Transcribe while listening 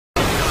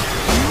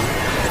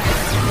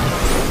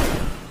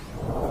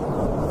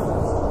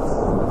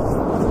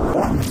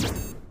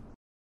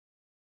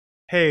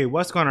Hey,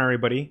 what's going on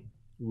everybody?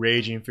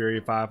 Raging Fury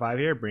 55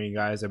 here, bringing you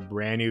guys a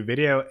brand new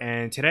video,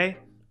 and today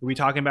we'll be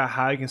talking about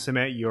how you can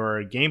submit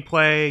your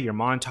gameplay, your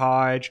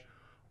montage,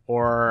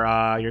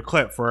 or your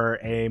clip for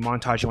a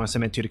montage you want to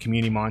submit to the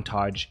community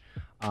montage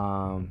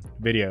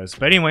videos.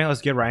 But anyway,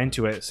 let's get right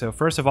into it. So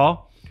first of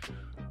all,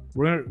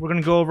 we're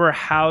gonna go over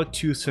how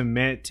to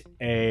submit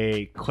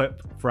a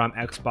clip from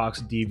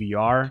Xbox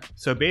DVR.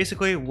 So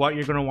basically what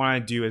you're gonna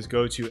want to do is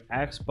go to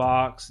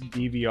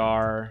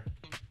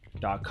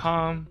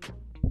xboxdvr.com,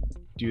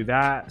 do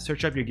that,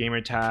 search up your gamer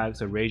tag,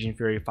 so Raging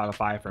Fury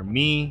 505 for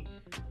me,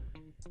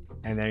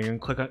 and then you're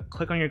gonna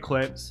click on your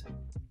clips,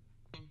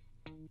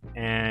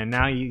 and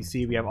now you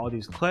see we have all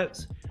these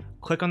clips.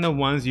 Click on the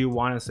ones you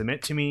want to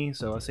submit to me.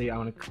 So let's say I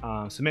want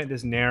to submit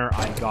this Nair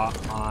I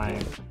got on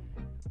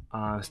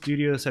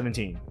Studio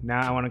 17.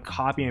 Now I want to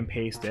copy and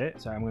paste it,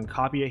 so I'm going to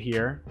copy it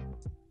here,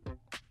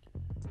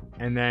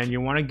 and then you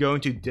want to go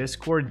into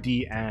Discord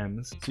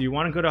DMs. So you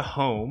want to go to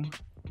home.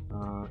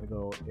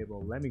 It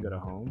will let me go to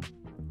home,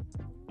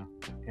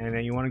 and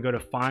then you want to go to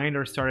find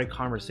or start a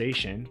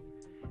conversation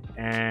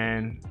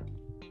and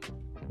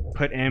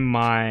put in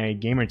my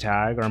gamer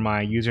tag or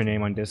my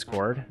username on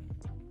Discord,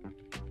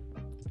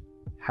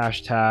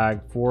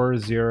 hashtag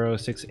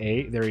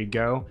 4068. There you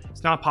go.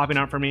 It's not popping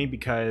up for me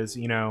because,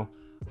 you know,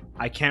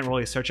 I can't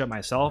really search up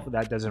myself.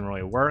 That doesn't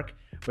really work.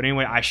 But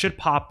anyway, I should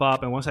pop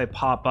up, and once I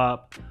pop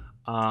up,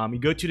 you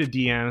go to the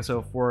DM.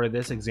 So for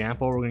this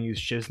example, we're going to use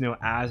Shizno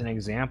as an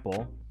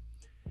example.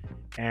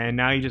 And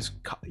now you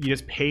just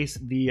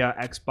paste the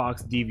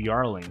Xbox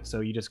DVR link.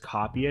 So you just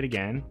copy it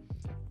again,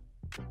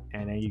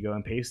 and then you go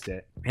and paste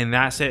it. And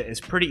that's it. It's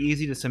pretty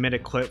easy to submit a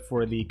clip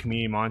for the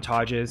community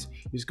montages.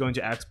 You just go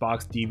into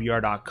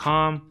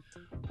xboxdvr.com.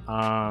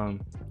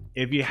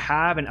 If you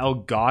have an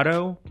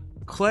Elgato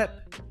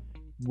clip,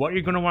 what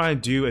you're going to want to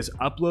do is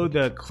upload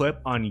the clip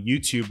on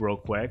YouTube real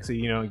quick. So,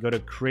 you know, go to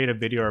create a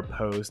video or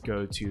post,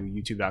 go to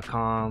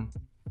youtube.com,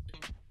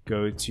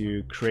 go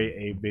to create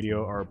a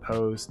video or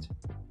post,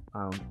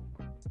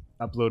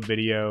 upload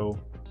video,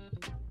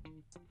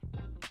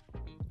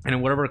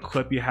 and whatever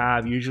clip you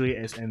have, usually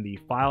is in the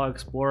file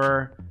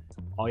explorer.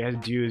 All you have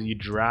to do is you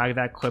drag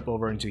that clip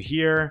over into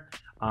here.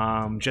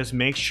 Just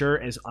make sure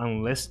it's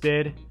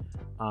unlisted.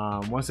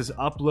 Once it's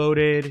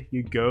uploaded,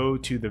 you go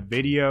to the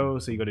video.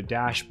 So you go to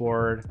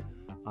dashboard.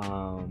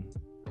 So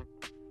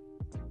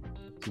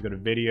you go to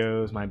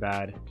videos, my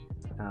bad.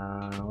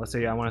 Let's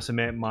say I want to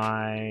submit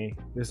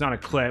it's not a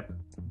clip,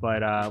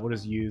 but we'll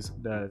just use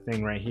the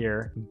thing right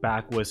here,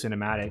 back with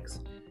cinematics.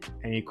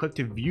 And you click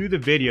to view the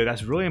video.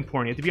 That's really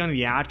important. You have to be on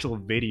the actual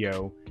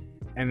video,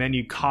 and then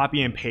you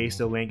copy and paste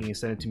the link and you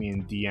send it to me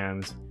in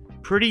DMs.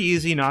 Pretty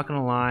easy, not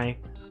gonna lie.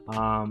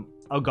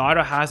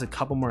 Elgato has a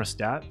couple more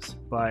steps,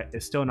 but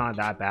it's still not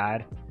that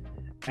bad.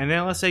 And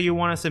then let's say you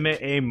want to submit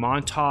a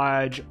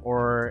montage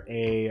or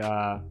a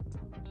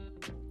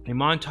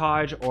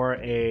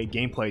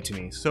gameplay to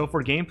me. So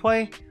for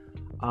gameplay,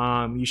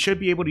 you should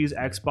be able to use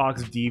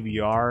Xbox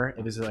DVR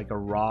if it's like a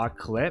raw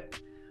clip.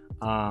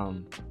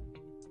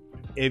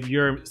 If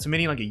you're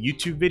submitting like a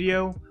YouTube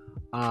video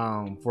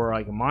for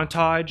like a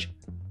montage,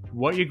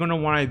 what you're going to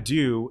want to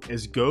do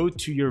is go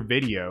to your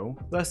video.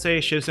 Let's say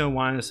Shizno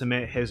wanted to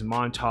submit his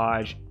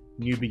montage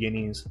New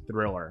Beginnings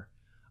Thriller.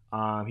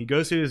 He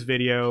goes to his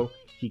video,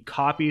 he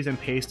copies and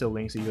pastes the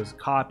link. So he goes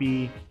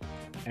copy,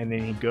 and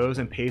then he goes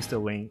and pastes the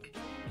link,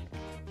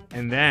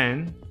 and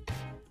then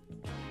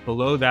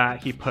below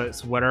that he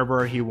puts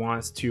whatever he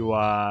wants me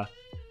to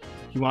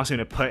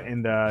put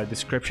in the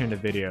description of the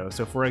video.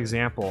 So for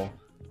example,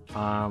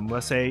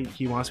 let's say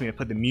he wants me to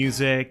put the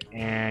music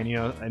and, you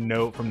know, a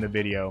note from the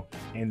video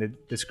in the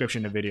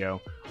description of the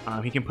video.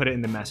 He can put it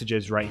in the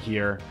messages right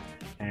here,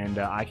 and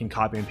I can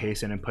copy and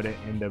paste it and put it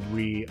in the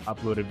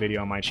re-uploaded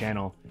video on my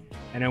channel.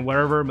 And then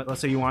whatever, let's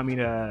say you want me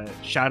to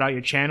shout out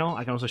your channel,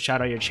 I can also shout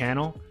out your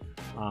channel.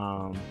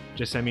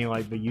 Just send me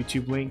like the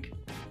YouTube link.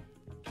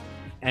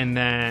 And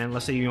then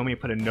let's say you want me to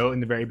put a note in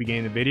the very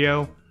beginning of the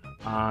video.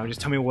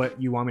 Just tell me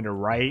what you want me to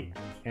write,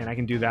 and I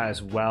can do that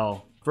as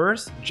well.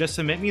 First, just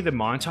submit me the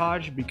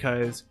montage,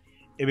 because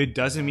if it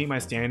doesn't meet my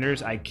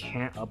standards, I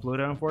can't upload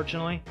it,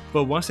 unfortunately.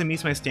 But once it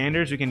meets my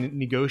standards, we can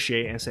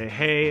negotiate and say,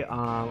 hey,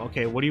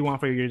 okay, what do you want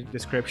for your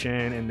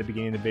description in the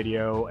beginning of the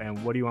video,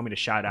 and what do you want me to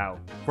shout out?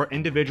 For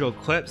individual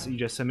clips, you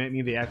just submit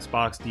me the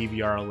Xbox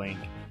DVR link.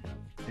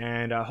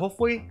 And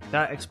hopefully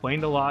that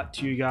explained a lot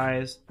to you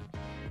guys.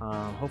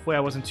 Hopefully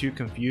I wasn't too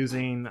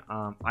confusing.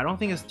 I don't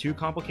think it's too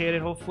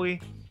complicated, hopefully.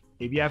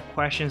 If you have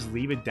questions,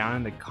 leave it down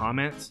in the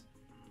comments.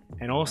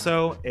 And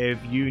also, if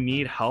you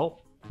need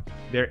help,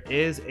 there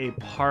is a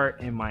part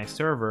in my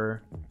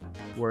server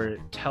where it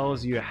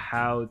tells you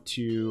how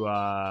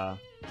to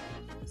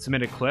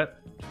submit a clip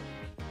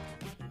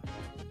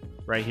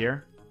right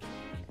here.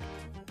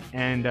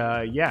 And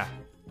yeah,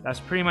 that's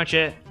pretty much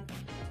it.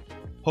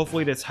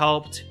 Hopefully this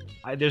helped.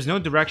 There's no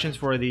directions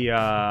for the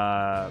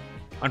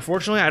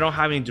unfortunately, I don't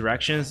have any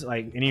directions,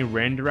 like any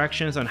written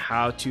directions on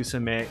how to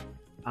submit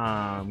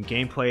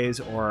gameplays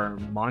or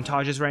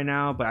montages right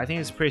now, but I think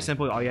it's pretty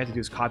simple. All you have to do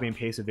is copy and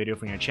paste a video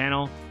from your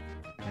channel,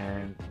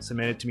 and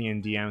submit it to me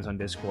in DMs on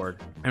Discord.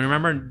 And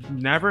remember,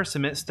 never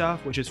submit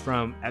stuff which is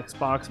from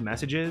Xbox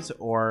messages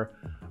or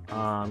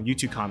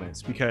YouTube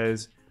comments,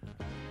 because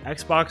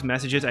Xbox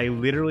messages, I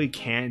literally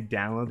can't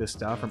download the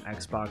stuff from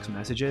Xbox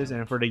messages,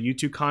 and for the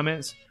YouTube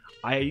comments,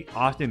 I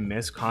often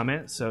miss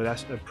comments, so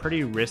that's a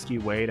pretty risky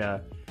way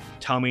to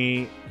tell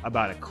me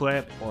about a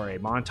clip or a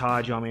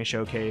montage you want me to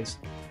showcase.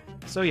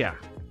 So yeah,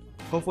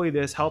 hopefully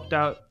this helped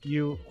out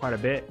you quite a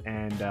bit,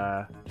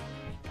 and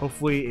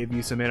hopefully if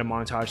you submit a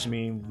montage to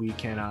me, we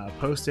can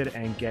post it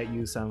and get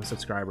you some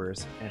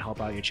subscribers and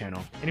help out your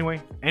channel.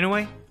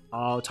 Anyway,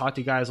 I'll talk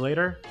to you guys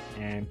later,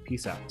 and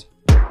peace out.